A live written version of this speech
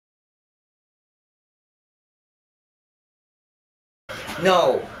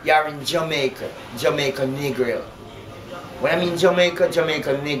No, you're in Jamaica, Jamaica Negril. When I mean Jamaica,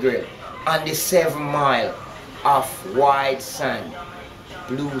 Jamaica Negril. On the 7 mile of white sand,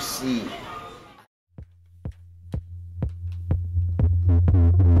 blue sea.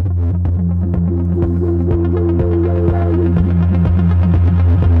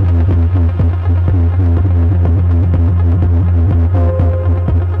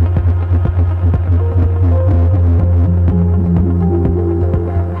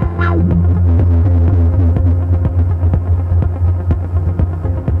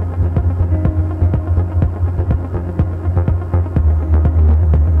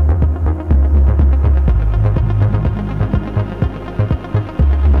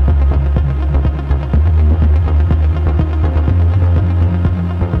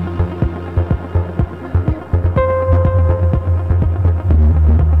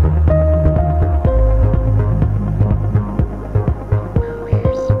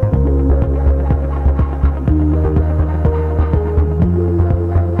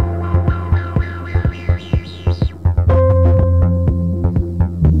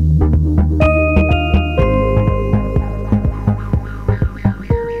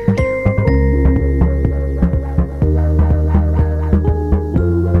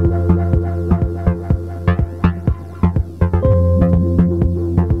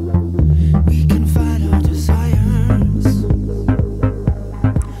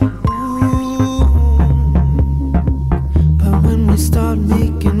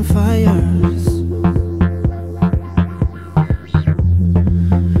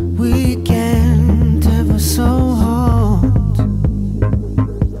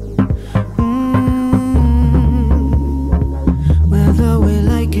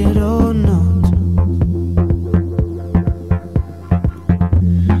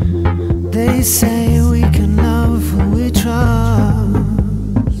 They say we can love who we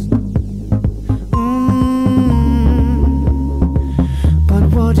trust. But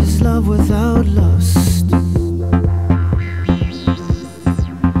what is love without lust?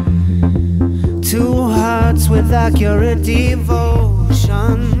 Two hearts with accurate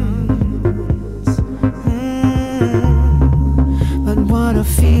devotions. But what are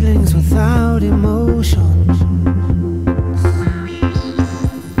feelings without emotions?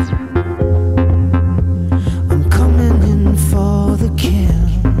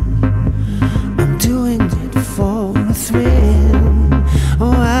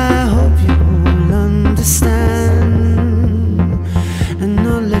 Oh, I hope you'll understand and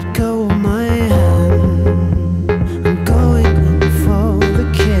not let go of my hand. I'm going in for the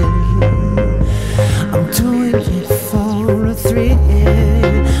kill. I'm doing it for a thrill.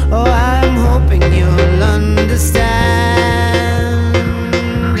 Oh, I'm hoping you'll understand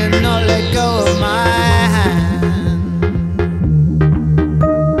and not let go of my hand.